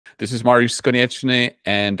This is Mariusz Konieczny,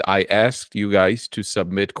 and I asked you guys to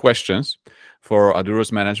submit questions for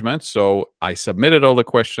Aduro's management. So I submitted all the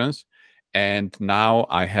questions, and now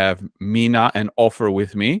I have Mena and Ofer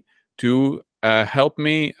with me to help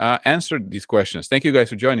me answer these questions. Thank you guys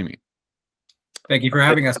for joining me. Thank you for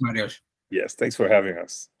having us, Mariusz. Yes, thanks for having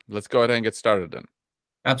us. Let's go ahead and get started then.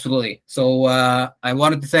 Absolutely. So I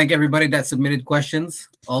wanted to thank everybody that submitted questions.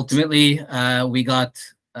 Ultimately, we got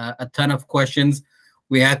a ton of questions.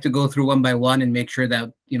 We had to go through one by one and make sure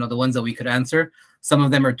that, the ones that we could answer. Some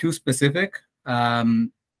of them are too specific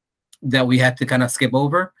that we had to kind of skip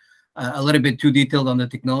over. A little bit too detailed on the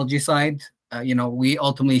technology side. We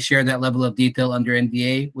ultimately share that level of detail under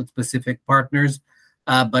NDA with specific partners.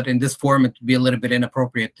 But in this forum, it would be a little bit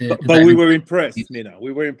inappropriate to. But we were impressed, Mena.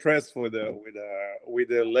 We were impressed with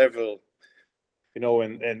the level,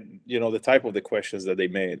 and the type of the questions that they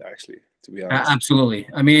made. Actually, to be honest, absolutely.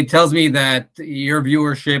 I mean, it tells me that your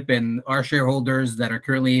viewership and our shareholders that are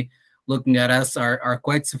currently looking at us are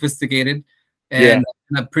quite sophisticated and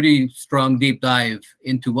a pretty strong deep dive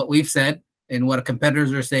into what we've said and what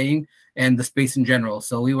competitors are saying and the space in general.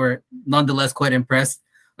 So we were nonetheless quite impressed.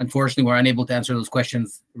 Unfortunately, we're unable to answer those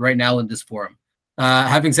questions right now in this forum.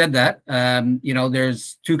 Having said that,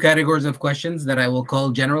 there's two categories of questions that I will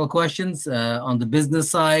call general questions on the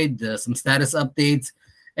business side, some status updates,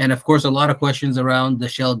 and of course, a lot of questions around the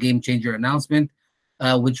Shell Game Changer announcement,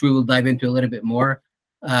 which we will dive into a little bit more.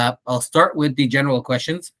 I'll start with the general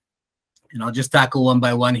questions, and I'll just tackle one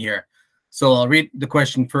by one here. So I'll read the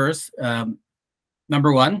question first.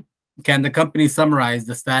 Number one, can the company summarize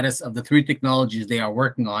the status of the three technologies they are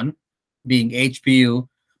working on, being HPU,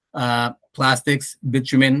 plastics,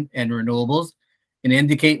 bitumen, and renewables, and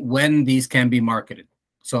indicate when these can be marketed?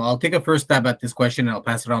 So I'll take a first stab at this question, and I'll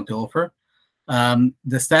pass it on to Ofer.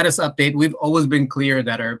 The status update, we've always been clear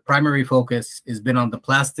that our primary focus has been on the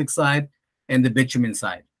plastic side and the bitumen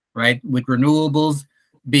side, right? With renewables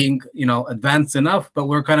being, advanced enough, but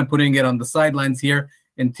we're kind of putting it on the sidelines here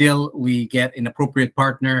until we get an appropriate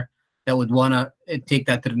partner that would want to take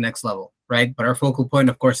that to the next level, right? But our focal point,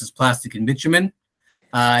 of course, is plastic and bitumen.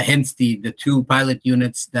 Hence the two pilot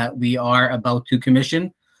units that we are about to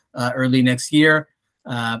commission early next year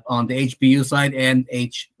on the HPU side and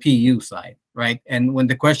HPU side, right? And when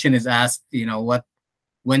the question is asked,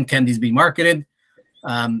 when can these be marketed?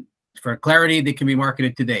 For clarity, they can be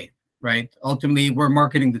marketed today, right? Ultimately, we're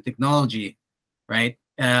marketing the technology, right?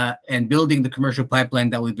 And building the commercial pipeline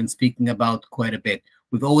that we've been speaking about quite a bit.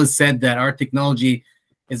 We've always said that our technology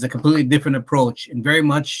is a completely different approach and very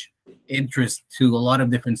much interest to a lot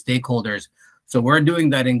of different stakeholders. So we're doing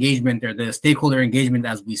that engagement or the stakeholder engagement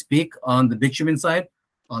as we speak on the bitumen side,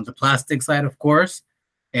 on the plastic side, of course.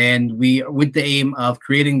 And we are with the aim of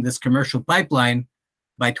creating this commercial pipeline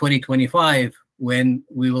by 2025 when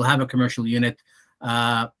we will have a commercial unit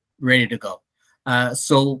ready to go.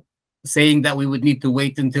 So saying that we would need to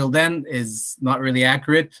wait until then is not really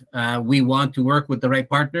accurate. We want to work with the right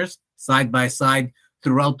partners side by side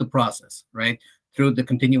throughout the process, right? Through the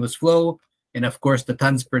continuous flow and, of course, the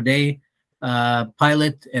tons per day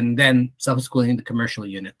pilot and then subsequently the commercial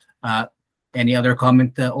unit. Any other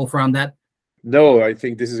comment, Ofer, on that? No, I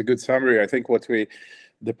think this is a good summary. I think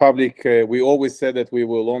the public, we always said that we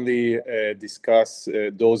will only discuss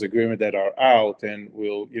those agreements that are out, and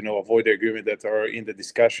we'll, avoid the agreement that are in the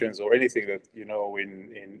discussions or anything that,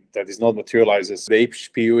 that is not materializes. The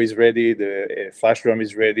HPU is ready, the flash drum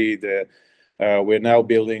is ready, we're now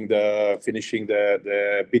finishing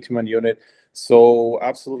the bitumen unit. So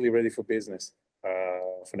absolutely ready for business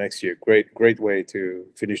for next year. Great way to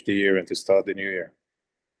finish the year and to start the new year.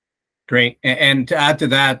 Great. And to add to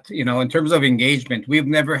that, in terms of engagement, we've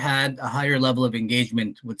never had a higher level of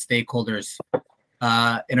engagement with stakeholders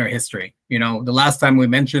in our history. The last time we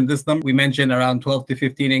mentioned this number, we mentioned around 12 to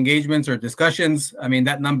 15 engagements or discussions. I mean,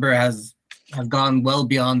 that number has gone well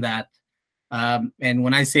beyond that. And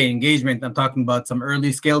when I say engagement, I'm talking about some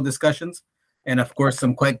early scale discussions and, of course,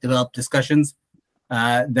 some quite developed discussions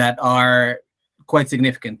that are quite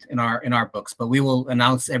significant in our books. But we will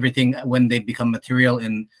announce everything when they become material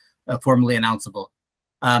and formally announceable.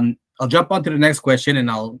 I'll jump on to the next question and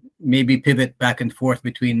I'll maybe pivot back and forth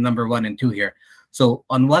between number 1 and 2 here. So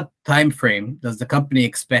on what time frame does the company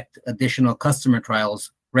expect additional customer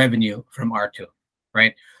trials revenue from R2,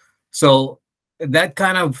 right? So that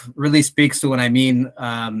kind of really speaks to what I mean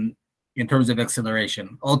in terms of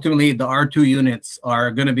acceleration. Ultimately, the R2 units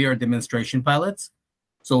are going to be our demonstration pilots.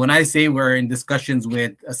 So when I say we're in discussions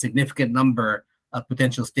with a significant number of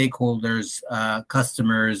potential stakeholders,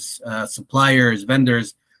 customers, suppliers,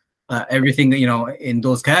 vendors, everything, in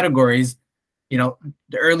those categories,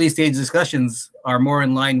 the early stage discussions are more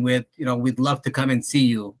in line with, we'd love to come and see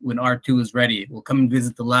you when R2 is ready. We'll come and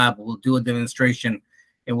visit the lab. We'll do a demonstration,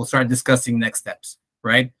 and we'll start discussing next steps,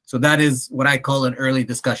 right? So that is what I call an early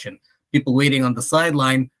discussion. People waiting on the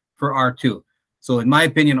sideline for R2. So in my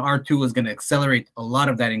opinion, R2 is going to accelerate a lot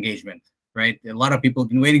of that engagement, right? A lot of people have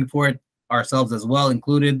been waiting for it, ourselves as well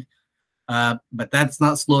included. But that's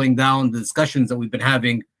not slowing down the discussions that we've been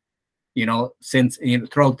having, since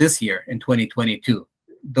throughout this year in 2022.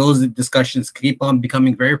 Those discussions keep on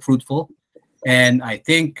becoming very fruitful. And I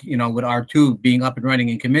think, with R2 being up and running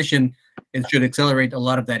in commission, it should accelerate a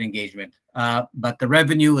lot of that engagement. But the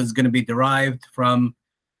revenue is going to be derived from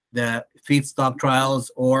the feedstock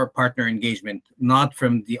trials or partner engagement, not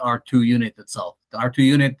from the R2 unit itself. The R2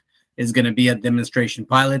 unit is going to be a demonstration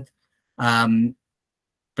pilot,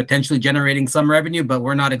 potentially generating some revenue, but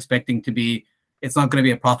we're not expecting it's not going to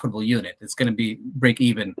be a profitable unit. It's going to be break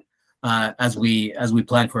even as we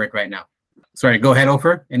plan for it right now. Sorry, go ahead,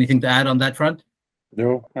 Ofer. Anything to add on that front?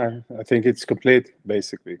 No, I think it's complete,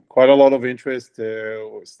 basically. Quite a lot of interest.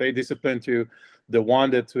 Stay disciplined to the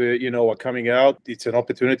one that, are coming out. It's an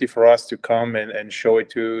opportunity for us to come and show it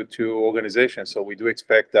to organizations. So we do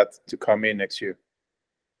expect that to come in next year.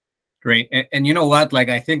 Great. And you know what?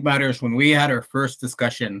 I think matters, when we had our first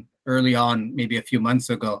discussion early on, maybe a few months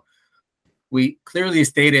ago, we clearly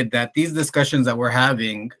stated that these discussions that we're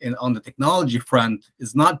having on the technology front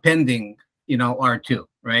is not pending, R2,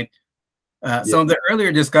 right? Some of the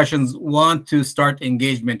earlier discussions want to start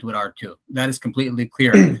engagement with R2. That is completely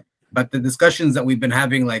clear. But the discussions that we've been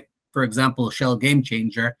having, like, for example, Shell Game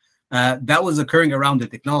Changer, that was occurring around the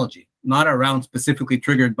technology, not around specifically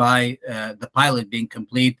triggered by the pilot being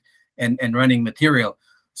complete and running material.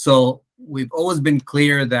 So we've always been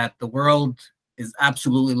clear that the world is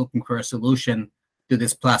absolutely looking for a solution to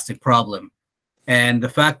this plastic problem. And the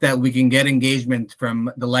fact that we can get engagement from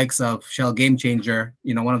the likes of Shell Game Changer,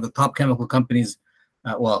 one of the top chemical companies,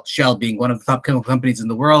 Shell being one of the top chemical companies in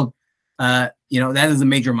the world, that is a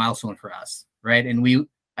major milestone for us, right? And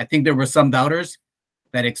I think there were some doubters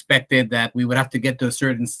that expected that we would have to get to a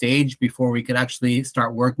certain stage before we could actually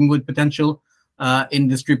start working with potential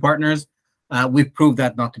industry partners. We've proved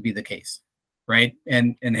that not to be the case, right?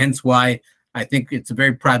 And hence why I think it's a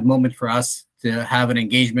very proud moment for us to have an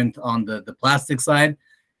engagement on the plastic side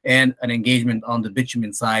and an engagement on the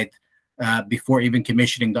bitumen side before even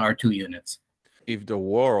commissioning the R2 units. If the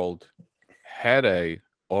world had a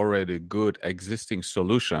already good existing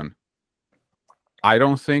solution, I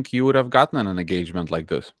don't think you would have gotten an engagement like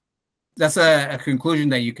this. That's a conclusion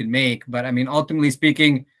that you can make. But I mean, ultimately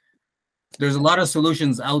speaking, there's a lot of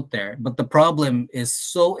solutions out there, but the problem is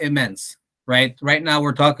so immense, right? Right now,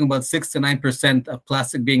 we're talking about 6 to 9% of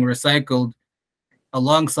plastic being recycled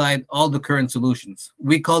alongside all the current solutions.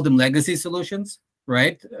 We call them legacy solutions,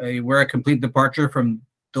 right? We're a complete departure from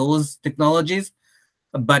those technologies.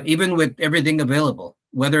 But even with everything available,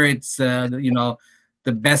 whether it's,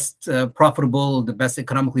 the best profitable, the best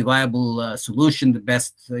economically viable solution, the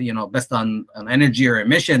best, best on energy or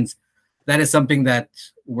emissions, that is something that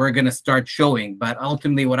we're going to start showing. But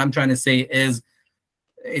ultimately, what I'm trying to say is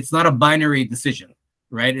it's not a binary decision,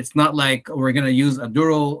 right? It's not like we're going to use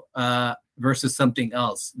Aduro versus something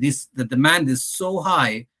else. The demand is so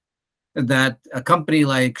high that a company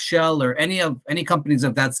like Shell or any companies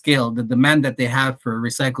of that scale, the demand that they have for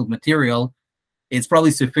recycled material is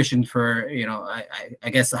probably sufficient for, I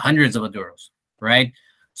guess, hundreds of Aduros, right?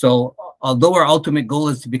 So although our ultimate goal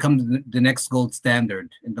is to become the next gold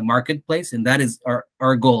standard in the marketplace, and that is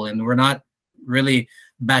our goal, and we're not really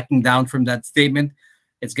backing down from that statement,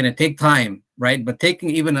 it's going to take time, right? But taking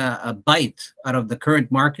even a bite out of the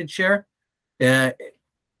current market share,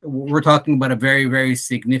 we're talking about a very, very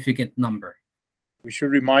significant number. We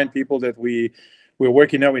should remind people that we're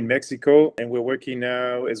working now in Mexico, and we're working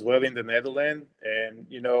now as well in the Netherlands. And,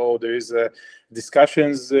 there is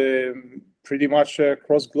discussions pretty much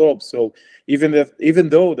across globe. So even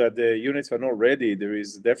though that the units are not ready, there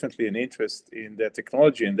is definitely an interest in that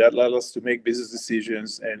technology, and that allows us to make business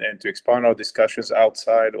decisions and to expand our discussions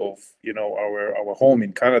outside of, our home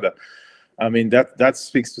in Canada. I mean, that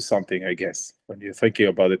speaks to something, I guess, when you're thinking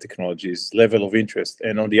about the technology's level of interest.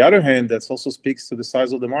 And on the other hand, that also speaks to the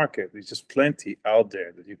size of the market. There's just plenty out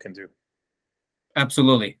there that you can do.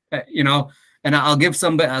 Absolutely. And I'll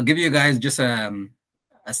give you guys just a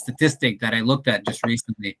statistic that I looked at just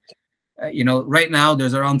recently. Right now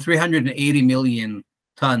there's around 380 million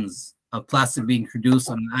tons of plastic being produced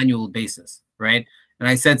on an annual basis, right? And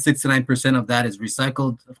I said 6 to 9% of that is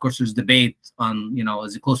recycled. Of course, there's debate on,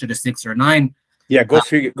 is it closer to 6 or 9? Yeah, go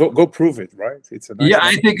figure. Go prove it. Right? It's a nice yeah.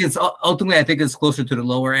 number. I think it's ultimately. I think it's closer to the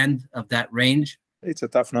lower end of that range. It's a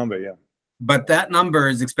tough number. Yeah. But that number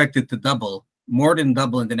is expected to double, more than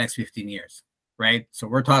double in the next 15 years, right? So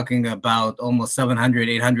we're talking about almost 700,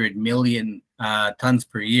 800 million tons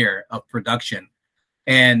per year of production.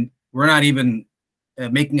 And we're not even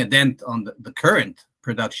making a dent on the current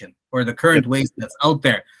production or the current waste that's out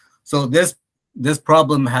there. So this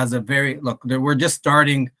problem has a we're just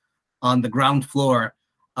starting on the ground floor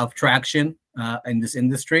of traction in this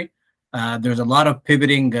industry. There's a lot of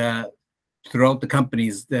pivoting throughout the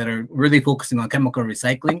companies that are really focusing on chemical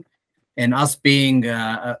recycling, and us being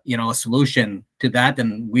a solution to that,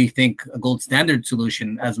 and we think a gold standard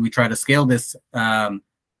solution as we try to scale this and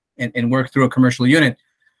work through a commercial unit.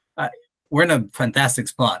 We're in a fantastic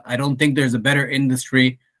spot. I don't think there's a better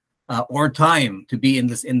industry or time to be in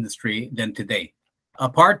this industry than today.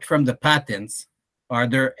 Apart from the patents, are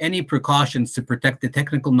there any precautions to protect the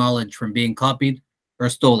technical knowledge from being copied or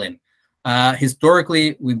stolen?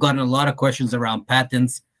 Historically, we've gotten a lot of questions around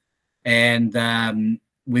patents, and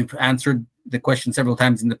we've answered the question several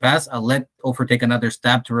times in the past. I'll let Ofer take another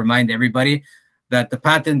stab to remind everybody that the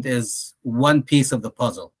patent is one piece of the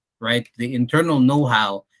puzzle, right? The internal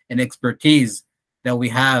know-how and expertise that we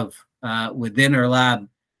have within our lab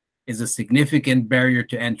is a significant barrier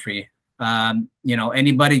to entry.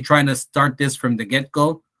 Anybody trying to start this from the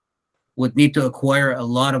get-go would need to acquire a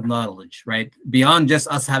lot of knowledge, right? Beyond just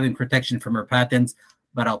us having protection from our patents,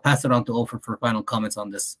 but I'll pass it on to Ofer for final comments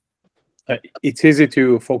on this. It's easy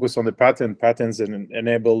to focus on the patents and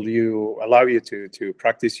allow you to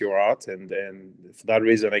practice your art. And for that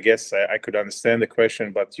reason, I guess I could understand the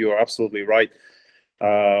question, but you're absolutely right.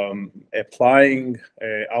 Applying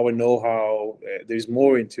our know-how, there's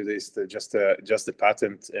more into this than just the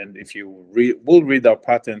patent. And if you will read our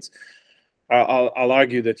patents, I'll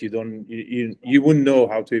argue that you wouldn't know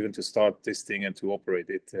how to even to start this thing and to operate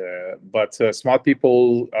it. But smart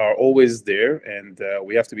people are always there, and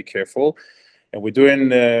we have to be careful. And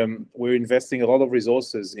we're investing a lot of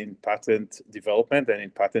resources in patent development and in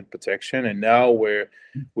patent protection. And now we're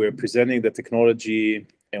presenting the technology,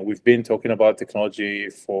 and we've been talking about technology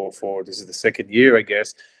for this is the second year, I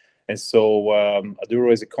guess. And so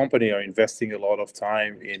Aduro as a company are investing a lot of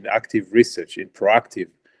time in active research, in proactive.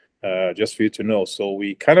 Just for you to know. So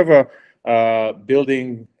we kind of are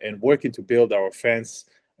building and working to build our fence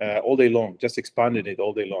all day long, just expanding it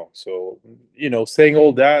all day long. So, saying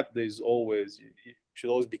all that, you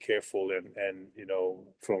should always be careful and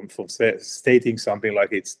from stating something like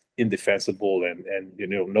it's indefensible and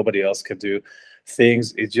nobody else can do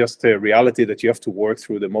things. It's just a reality that you have to work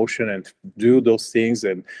through the motion and do those things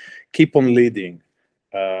and keep on leading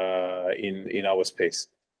in our space.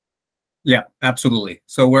 Yeah, absolutely.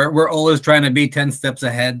 So we're always trying to be 10 steps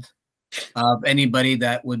ahead of anybody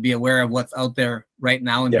that would be aware of what's out there right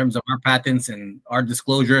now in terms of our patents and our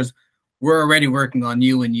disclosures. We're already working on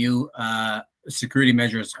new security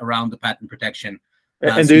measures around the patent protection.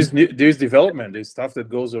 And there's development, there's stuff that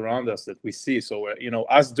goes around us that we see. So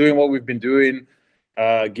us doing what we've been doing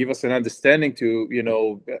give us an understanding to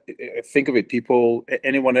think of it.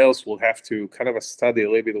 Anyone else will have to kind of study a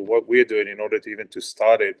little bit of what we're doing in order to even to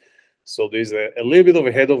start it. So there's a little bit of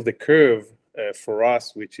ahead of the curve for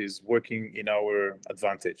us, which is working in our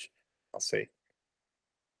advantage, I'll say.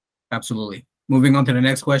 Absolutely. Moving on to the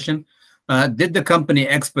next question. Did the company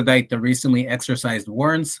expedite the recently exercised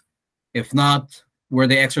warrants? If not, were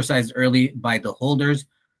they exercised early by the holders?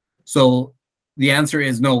 So the answer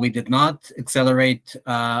is no, we did not accelerate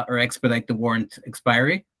or expedite the warrant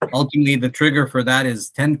expiry. Ultimately, the trigger for that is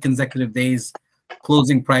 10 consecutive days,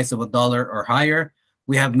 closing price of $1 or higher.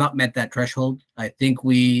 We have not met that threshold. I think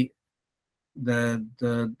the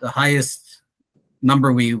highest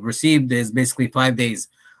number we received is basically 5 days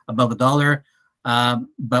above $1,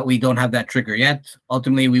 but we don't have that trigger yet.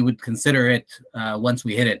 Ultimately, we would consider it once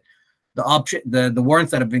we hit it. The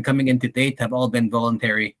warrants that have been coming in to date have all been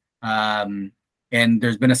voluntary, and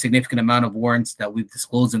there's been a significant amount of warrants that we've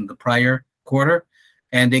disclosed in the prior quarter,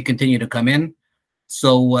 and they continue to come in.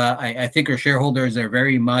 So I think our shareholders are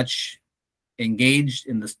very much engaged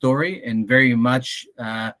in the story and very much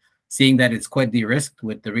seeing that it's quite de-risked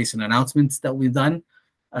with the recent announcements that we've done.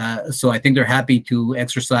 So I think they're happy to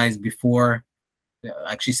exercise before,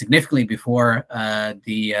 actually significantly before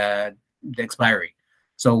the expiry.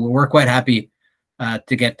 So we're quite happy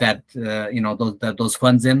to get that, those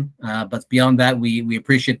funds in. But beyond that, we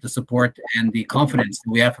appreciate the support and the confidence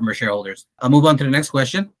that we have from our shareholders. I'll move on to the next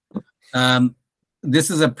question.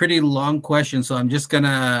 This is a pretty long question, so I'm just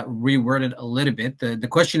gonna reword it a little bit. The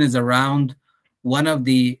question is around one of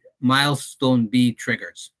the milestone B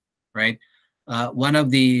triggers, right? One of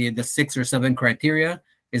the 6 or 7 criteria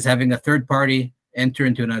is having a third party enter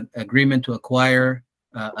into an agreement to acquire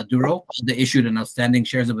Aduro, the issued and outstanding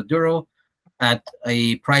shares of Aduro, at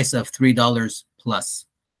a price of $3 plus.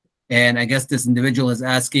 And I guess this individual is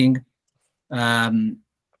asking,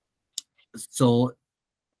 so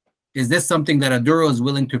is this something that Aduro is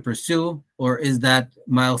willing to pursue, or is that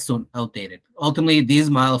milestone outdated? Ultimately, these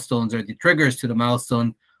milestones, or the triggers to the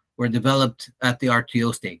milestone, were developed at the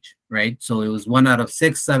RTO stage, right? So it was 1 out of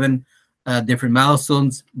 6, 7 different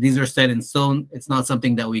milestones. These are set in stone. It's not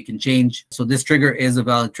something that we can change. So this trigger is a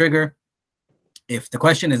valid trigger. If the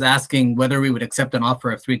question is asking whether we would accept an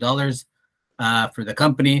offer of $3 for the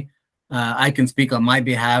company, I can speak on my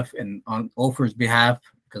behalf and on Ofer's behalf,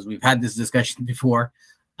 because we've had this discussion before.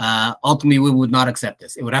 Ultimately, we would not accept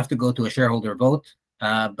this. It would have to go to a shareholder vote.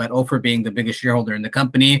 But Ofer being the biggest shareholder in the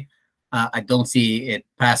company, I don't see it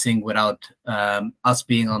passing without us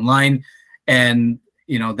being online. And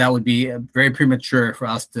that would be very premature for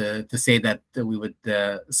us to say that we would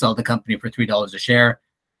sell the company for $3 a share.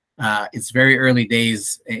 It's very early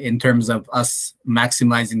days in terms of us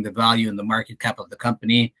maximizing the value and the market cap of the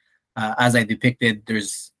company. As I depicted,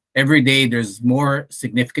 every day there's more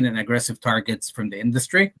significant and aggressive targets from the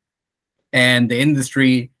industry, and the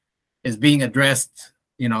industry is being addressed.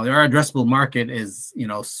 Our addressable market is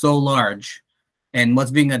so large, and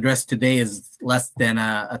what's being addressed today is less than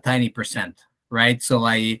a tiny percent, right? So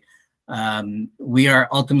we are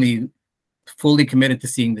ultimately fully committed to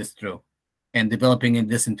seeing this through and developing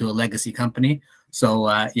this into a legacy company. So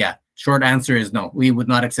yeah, short answer is no, we would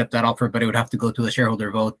not accept that offer, but it would have to go to a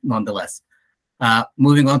shareholder vote nonetheless.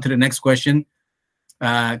 Moving on to the next question.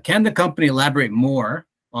 Can the company elaborate more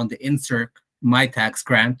on the INSERC MyTax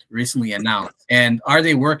grant recently announced? And are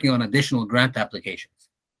they working on additional grant applications?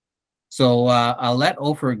 So I'll let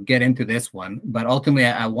Ofer get into this one, but ultimately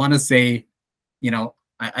I want to say,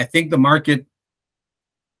 I think the market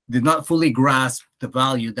did not fully grasp the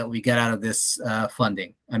value that we get out of this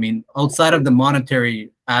funding. I mean, outside of the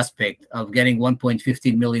monetary aspect of getting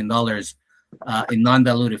 $1.15 million in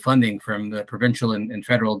non-dilutive funding from the provincial and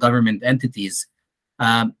federal government entities,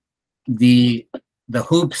 the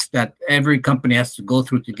hoops that every company has to go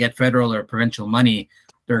through to get federal or provincial money,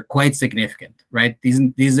 they're quite significant, right?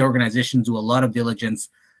 These organizations do a lot of diligence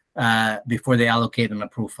before they allocate and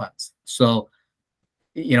approve funds. So,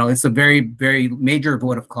 it's a very, very major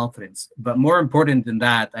vote of confidence. But more important than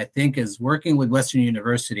that, I think, is working with Western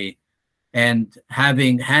University and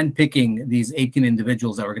handpicking these 18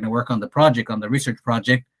 individuals that were going to work on the project, on the research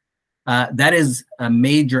project. That is a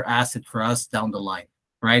major asset for us down the line,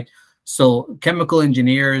 right? So chemical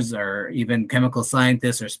engineers or even chemical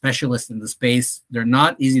scientists or specialists in the space, they're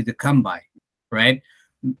not easy to come by, right?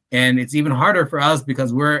 And it's even harder for us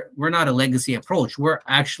because we're not a legacy approach. We're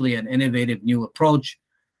actually an innovative new approach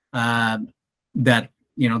that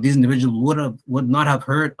these individuals would not have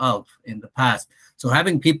heard of in the past. So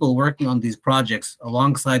having people working on these projects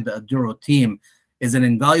alongside the Aduro team is an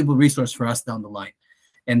invaluable resource for us down the line.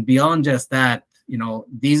 And beyond just that,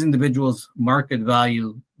 these individuals' market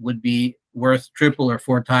value would be worth 3 or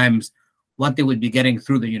 4 times what they would be getting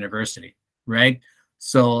through the university, right?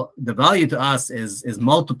 So the value to us is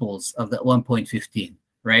multiples of that 1.15,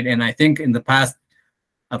 right? And I think in the past,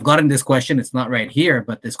 I've gotten this question, it's not right here,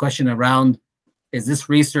 but this question around, is this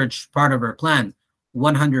research part of our plan?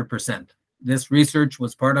 100%. This research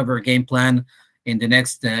was part of our game plan in the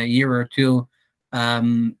next year or two.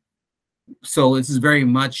 So this is very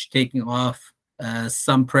much taking off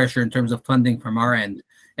some pressure in terms of funding from our end,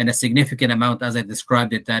 and a significant amount, as I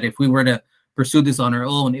described it, that if we were to pursue this on our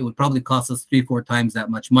own, it would probably cost us 3 or 4 times that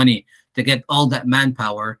much money to get all that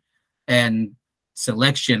manpower and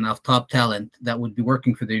selection of top talent that would be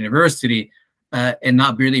working for the university and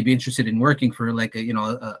not really be interested in working for like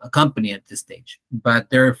a company at this stage. But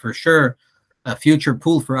they're for sure a future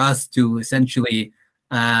pool for us to essentially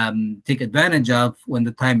take advantage of when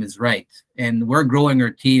the time is right. And we're growing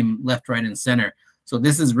our team left, right, and center. So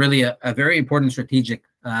this is really a very important strategic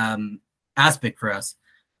aspect for us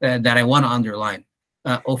that I want to underline.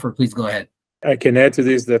 Ofer, please go ahead. I can add to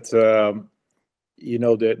this that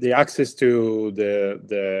the access to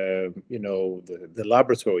the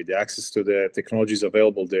laboratory, the access to the technologies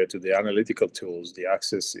available there, to the analytical tools, the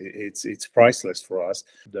access, it's priceless for us.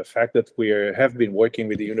 The fact that we have been working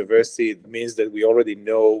with the university means that we already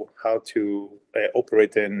know how to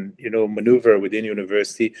operate and maneuver within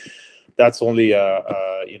university. That's only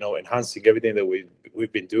enhancing everything that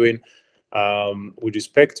we've been doing. With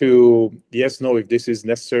respect to yes, no, if this is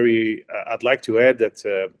necessary, I'd like to add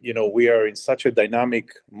that we are in such a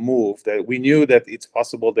dynamic move that we knew that it's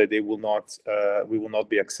possible that we will not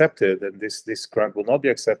be accepted, and this grant will not be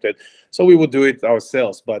accepted. So we will do it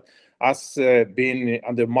ourselves. But us being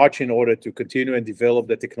under marching order to continue and develop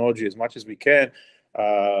the technology as much as we can,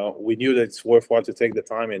 we knew that it's worthwhile to take the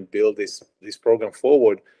time and build this program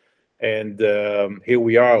forward. And here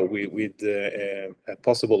we are with a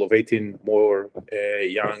possible of 18 more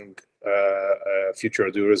young future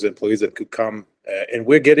Aduro's employees that could come, and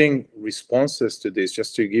we're getting responses to this.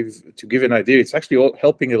 Just to give an idea, it's actually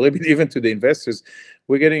helping a little bit even to the investors.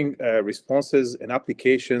 We're getting responses and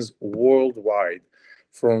applications worldwide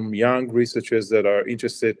from young researchers that are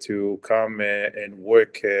interested to come and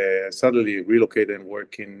work, suddenly relocate and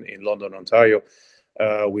work in London, Ontario,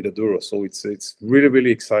 with Aduro. So it's really,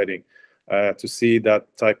 really exciting to see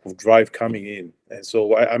that type of drive coming in. And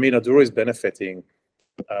so, I mean, Aduro is benefiting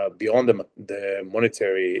beyond the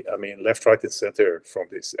monetary, I mean, left, right, and center from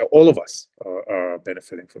this. All of us are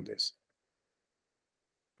benefiting from this.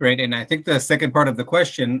 Great. And I think the second part of the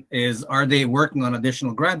question is, are they working on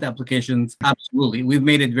additional grant applications? Absolutely. We've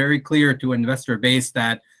made it very clear to investor base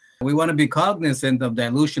that we want to be cognizant of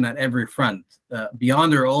dilution at every front.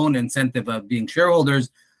 Beyond our own incentive of being shareholders,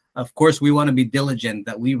 of course, we want to be diligent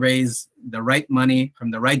that we raise the right money from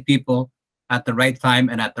the right people at the right time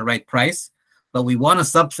and at the right price. But we want to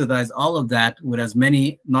subsidize all of that with as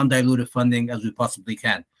many non-dilutive funding as we possibly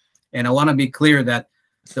can. And I want to be clear that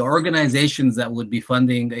the organizations that would be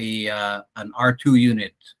funding an R2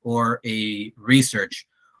 unit or a research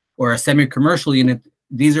or a semi-commercial unit,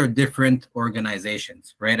 these are different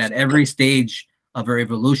organizations, right? At every stage of our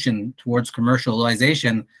evolution towards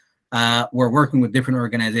commercialization, we're working with different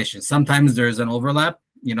organizations. Sometimes there's an overlap,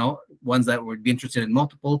 ones that would be interested in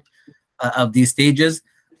multiple of these stages,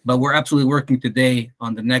 but we're absolutely working today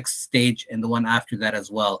on the next stage and the one after that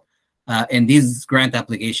as well. And these grant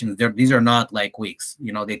applications, these are not like weeks.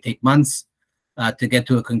 They take months to get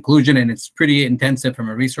to a conclusion, and it's pretty intensive from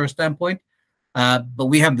a resource standpoint. But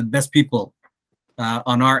we have the best people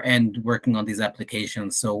on our end working on these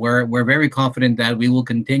applications. So we're very confident that we will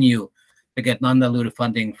continue to get non-dilutive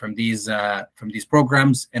funding from these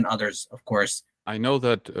programs and others, of course. I know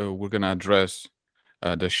that we're going to address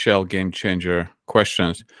the Shell Game Changer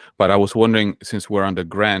questions, but I was wondering, since we're on the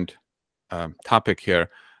grant topic here,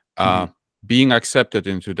 being accepted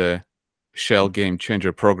into the Shell Game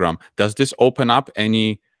Changer program, does this open up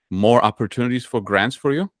any more opportunities for grants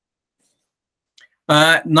for you?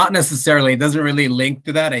 Not necessarily. It doesn't really link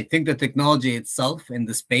to that. I think the technology itself in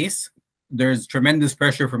the space, there's tremendous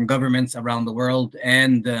pressure from governments around the world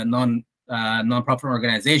and non-profit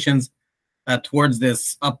organizations towards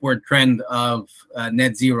this upward trend of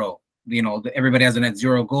net zero. Everybody has a net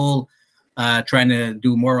zero goal, trying to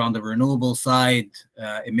do more on the renewable side,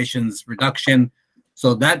 emissions reduction.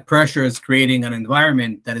 So that pressure is creating an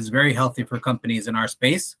environment that is very healthy for companies in our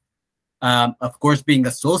space. Of course, being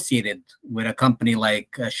associated with a company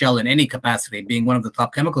like Shell in any capacity, being one of the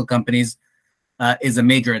top chemical companies, is a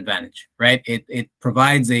major advantage, right? It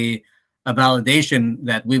provides a validation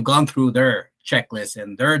that we've gone through their checklist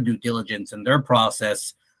and their due diligence and their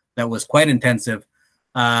process that was quite intensive,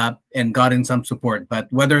 and gotten some support.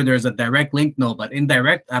 But whether there's a direct link, no, but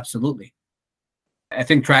indirect, absolutely. I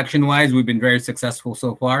think traction-wise, we've been very successful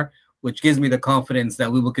so far, which gives me the confidence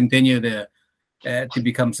that we will continue to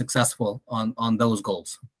become successful on those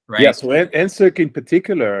goals, right? Yeah, so NSERC in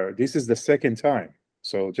particular, this is the second time.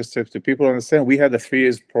 So just to people understand, we had a 3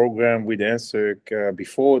 years program with NSERC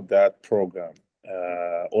before that program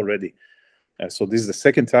already. So this is the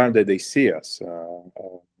second time that they see us.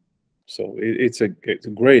 So it's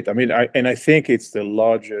great. I mean, I think it's the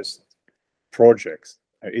largest project.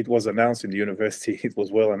 It was announced in the university. It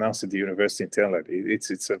was well announced at the university internally.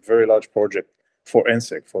 It's a very large project for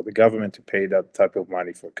NSERC, for the government to pay that type of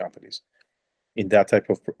money for companies in that type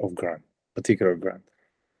of grant, particular grant.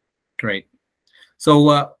 Great.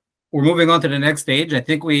 So we're moving on to the next stage. I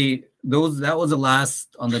think that was the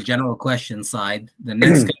last on the general question side. The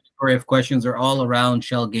next category of questions are all around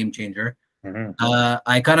Shell Game Changer.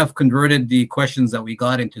 I kind of converted the questions that we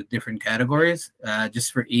got into different categories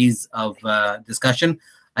just for ease of discussion.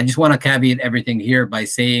 I just want to caveat everything here by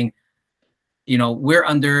saying, we're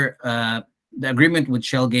under the agreement with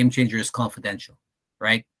Shell Game Changer is confidential,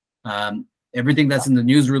 right? Everything that's in the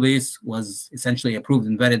news release was essentially approved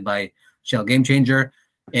and vetted by Shell Game Changer,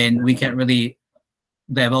 and we can't really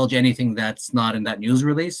divulge anything that's not in that news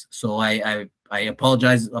release. So I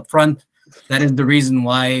apologize up front. That is the reason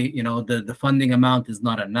why, the funding amount is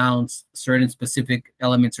not announced. Certain specific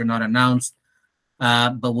elements are not announced.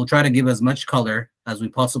 but we'll try to give as much color as we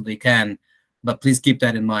possibly can. But please keep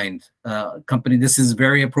that in mind. This is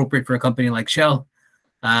very appropriate for a company like Shell.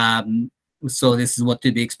 So this is what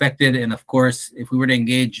to be expected. And of course, if we were to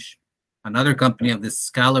engage another company of this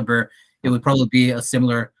caliber, it would probably be a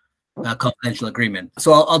similar confidential agreement.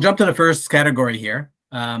 So I'll jump to the first category here.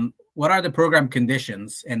 What are the program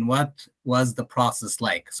conditions and what was the process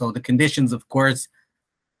like? So the conditions, of course,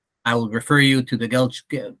 I will refer you to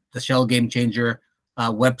the Shell Game Changer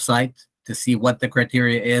website to see what the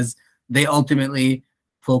criteria is. They ultimately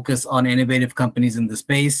focus on innovative companies in the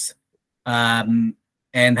space and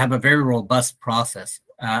have a very robust process.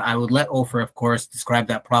 I would let Ofer, of course, describe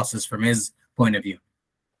that process from his point of view.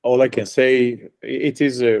 All I can say, it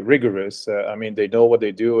is rigorous. I mean, they know what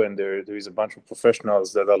they do, and there is a bunch of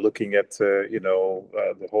professionals that are looking at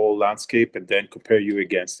the whole landscape and then compare you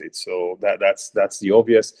against it. So that's the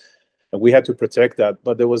obvious, and we had to protect that.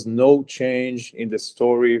 But there was no change in the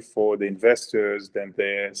story for the investors than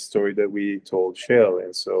the story that we told Shell,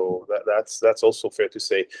 and so that's also fair to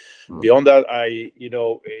say. Beyond that,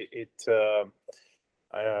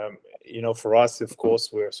 for us, of course,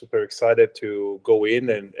 we're super excited to go in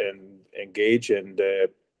and engage and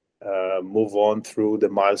move on through the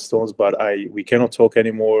milestones. But we cannot talk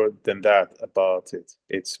any more than that about it.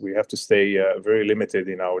 We have to stay very limited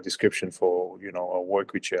in our description for our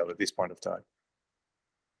work with Shell at this point of time.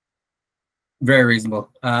 Very reasonable.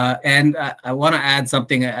 And I want to add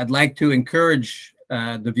something. I'd like to encourage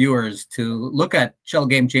the viewers to look at Shell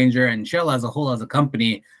Game Changer and Shell as a whole as a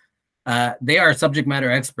company. They are a subject matter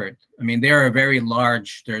expert. I mean, they are a very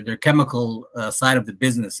large, their chemical side of the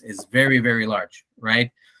business is very, very large,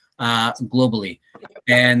 right? Globally.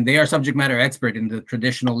 And they are subject matter expert in the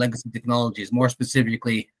traditional legacy technologies, more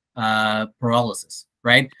specifically pyrolysis,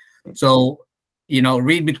 right? So,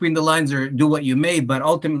 read between the lines or do what you may, but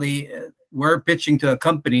ultimately we're pitching to a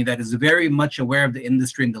company that is very much aware of the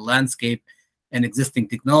industry and the landscape and existing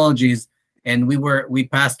technologies. And we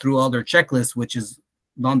passed through all their checklists, which is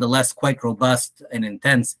nonetheless quite robust and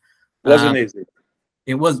intense. Wasn't easy.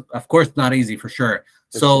 It was, of course, not easy for sure.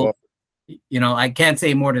 So, I can't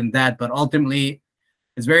say more than that, but ultimately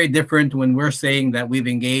it's very different when we're saying that we've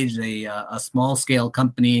engaged a small scale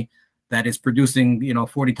company that is producing,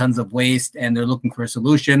 40 tons of waste and they're looking for a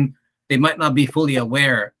solution. They might not be fully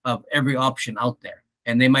aware of every option out there.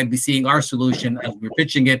 And they might be seeing our solution as we're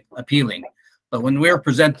pitching it appealing. But when we're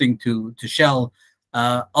presenting to Shell,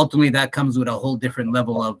 ultimately that comes with a whole different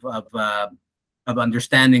level of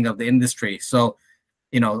understanding of the industry. So,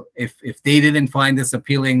 if they didn't find this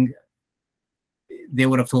appealing, they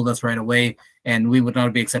would have told us right away, and we would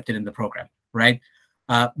not be accepted in the program, right?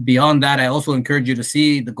 Beyond that, I also encourage you to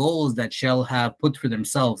see the goals that Shell have put for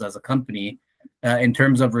themselves as a company in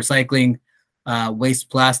terms of recycling waste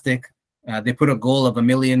plastic. They put a goal of 1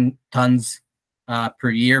 million tons per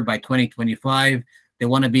year by 2025. They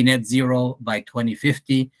want to be net zero by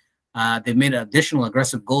 2050. They made additional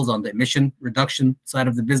aggressive goals on the emission reduction side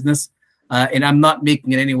of the business. And I'm not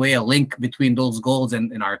making in any way a link between those goals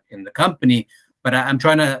and in the company, but I'm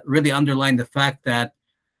trying to really underline the fact that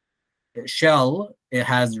Shell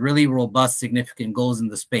has really robust, significant goals in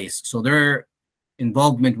the space. So their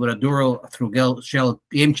involvement with Aduro through Shell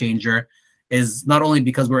Game Changer is not only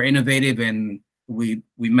because we're innovative and we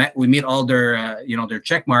meet all their their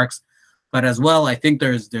check marks, but as well, I think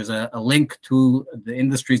there's a link to the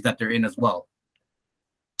industries that they're in as well.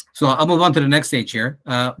 So I'll move on to the next stage here.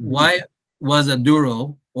 Why was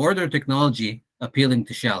Aduro or their technology appealing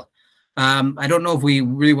to Shell? I don't know if we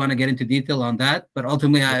really want to get into detail on that, but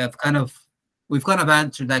ultimately we've kind of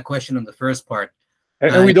answered that question in the first part.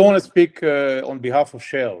 And we don't want to speak on behalf of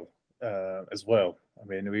Shell as well. I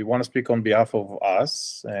mean, we want to speak on behalf of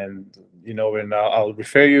us, and and I'll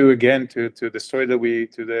refer you again to the story that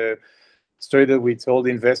we told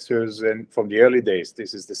investors, and from the early days,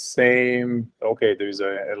 this is the same. Okay, there's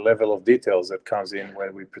a level of details that comes in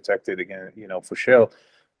when we protect it again, for Shell,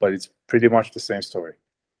 but it's pretty much the same story.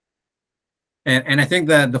 And I think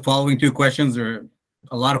that the following two questions are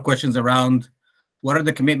a lot of questions around what are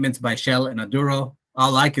the commitments by Shell and Aduro.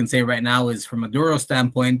 All I can say right now is from Aduro's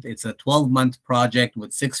standpoint, it's a 12-month project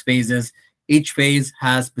with 6 phases. Each phase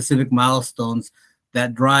has specific milestones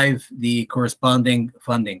that drive the corresponding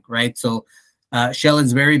funding, right? So Shell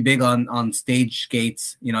is very big on stage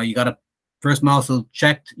gates. You got a first milestone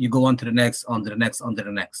checked, you go on to the next, on to the next, on to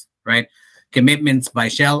the next, right? Commitments by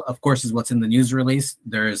Shell, of course, is what's in the news release.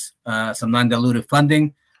 There's some non-dilutive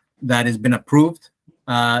funding that has been approved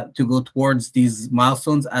to go towards these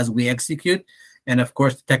milestones as we execute. And of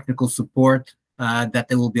course, the technical support that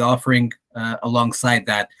they will be offering alongside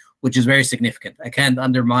that, which is very significant. I can't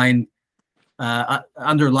undermine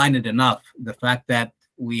underline it enough. The fact that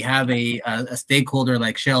we have a stakeholder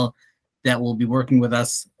like Shell that will be working with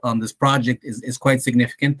us on this project is quite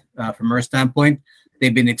significant from our standpoint.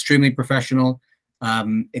 They've been extremely professional,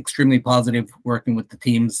 extremely positive working with the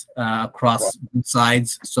teams across both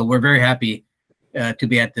sides. So we're very happy to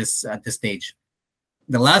be at this stage.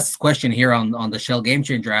 The last question here on the Shell Game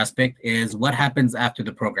Changer aspect is what happens after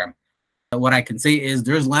the program? What I can say is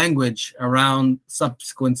there's language around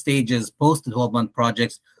subsequent stages post the 12-month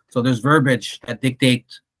projects. So there's verbiage that dictate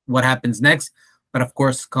what happens next. But of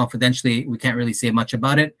course, confidentially, we can't really say much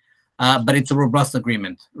about it. But it's a robust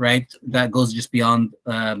agreement, right? That goes just beyond,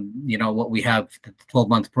 what we have, the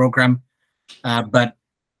 12-month program. But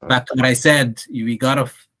back to what I said, we got to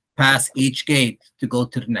pass each gate to go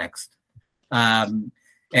to the next.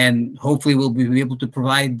 And hopefully we'll be able to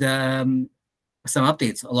provide some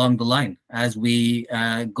updates along the line as we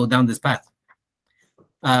go down this path.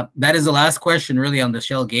 That is the last question really on the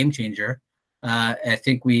Shell Game Changer. I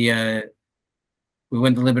think we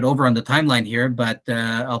went a little bit over on the timeline here, but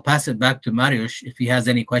I'll pass it back to Mariusz if he has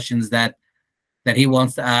any questions that he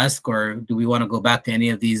wants to ask, or do we want to go back to any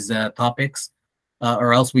of these topics,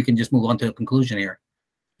 or else we can just move on to a conclusion here.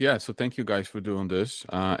 Yeah, so thank you guys for doing this,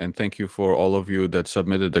 and thank you for all of you that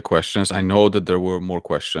submitted the questions. I know that there were more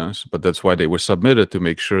questions, but that's why they were submitted, to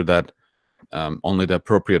make sure that only the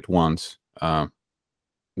appropriate ones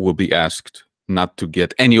will be asked, not to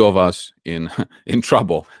get any of us in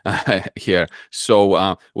trouble here.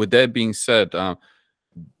 So with that being said,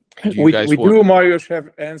 we do, Mariusz, have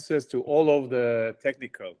answers to all of the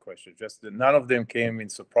technical questions. Just that none of them came in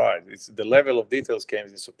surprise. It's the level of details came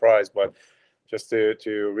in surprise, but just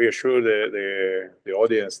to reassure the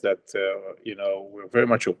audience that we're very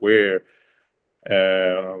much aware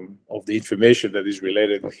of the information that is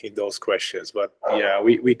related in those questions. But yeah,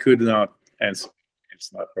 we could not answer.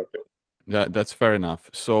 It's not appropriate. That's fair enough.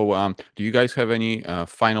 So do you guys have any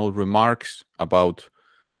final remarks about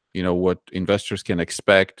what investors can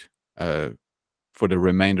expect for the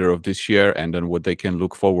remainder of this year, and then what they can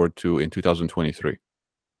look forward to in 2023?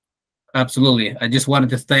 Absolutely. I just wanted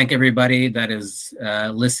to thank everybody that is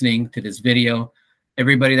listening to this video,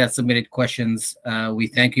 everybody that submitted questions. We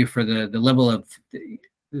thank you for the level of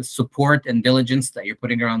the support and diligence that you're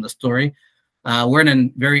putting around the story. We're in a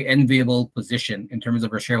very enviable position in terms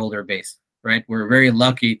of our shareholder base, right? We're very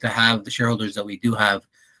lucky to have the shareholders that we do have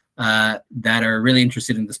that are really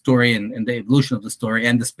interested in the story and the evolution of the story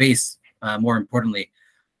and the space, more importantly.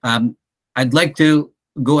 I'd like to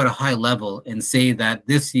go at a high level and say that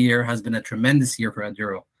this year has been a tremendous year for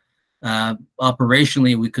Aduro.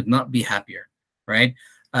 Operationally, we could not be happier, right?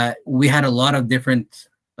 We had a lot of different,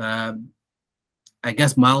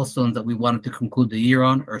 milestones that we wanted to conclude the year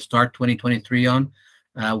on or start 2023 on.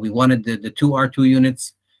 We wanted the two R2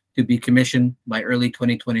 units to be commissioned by early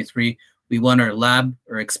 2023. We want our lab,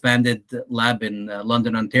 or expanded lab in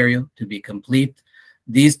London, Ontario, to be complete.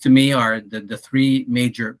 These, to me, are the three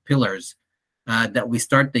major pillars that we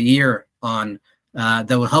start the year on that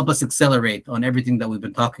will help us accelerate on everything that we've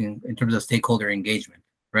been talking in terms of stakeholder engagement,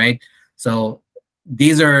 right? So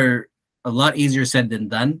these are a lot easier said than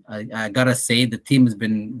done. I gotta say, the team has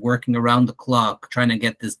been working around the clock trying to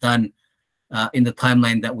get this done in the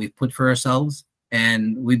timeline that we've put for ourselves,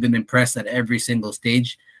 and we've been impressed at every single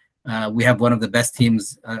stage. We have one of the best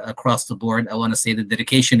teams across the board. I want to say the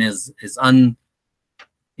dedication is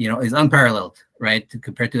unparalleled, right,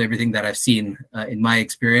 compared to everything that I've seen in my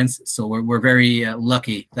experience. So we're very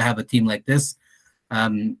lucky to have a team like this.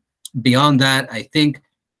 Beyond that, I think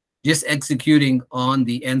just executing on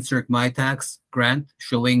the NSERC MyTax grant,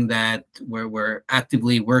 showing that we're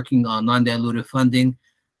actively working on non-dilutive funding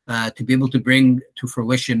to be able to bring to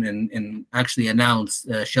fruition and actually announce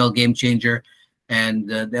Shell Game Changer and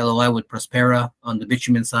the LOI with Prospera on the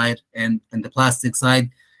bitumen side and the plastic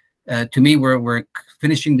side. To me, we're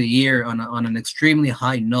finishing the year on an extremely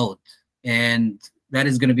high note, and that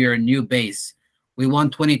is going to be our new base. We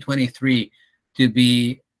want 2023 to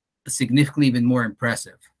be significantly even more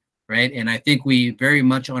impressive, right? And I think we very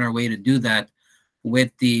much on our way to do that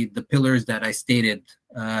with the pillars that I stated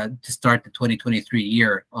to start the 2023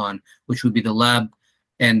 year on, which would be the lab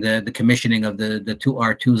and the commissioning of the two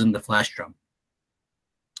R2s and the flash drum.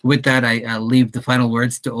 With that, I'll leave the final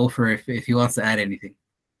words to Ofer if he wants to add anything.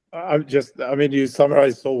 You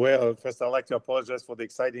summarized so well. First, I'd like to apologize for the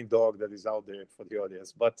exciting dog that is out there for the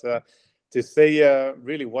audience. But to say,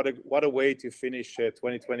 really, what a way to finish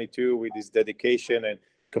 2022 with this dedication and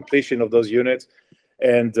completion of those units.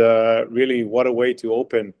 And really, what a way to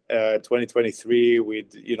open 2023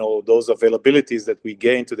 with, those availabilities that we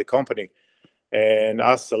gain to the company. and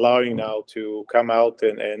us allowing now to come out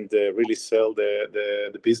and really sell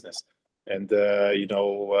the business, and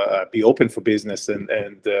be open for business, and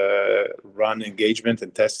run engagement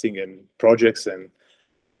and testing and projects and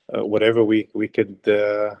whatever we could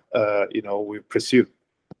we pursue.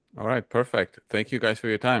 All right, perfect. Thank you guys for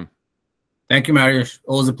your time. Thank you, Mariusz.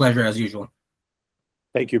 Always a pleasure as usual.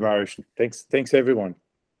 Thank you, Mariusz. Thanks everyone.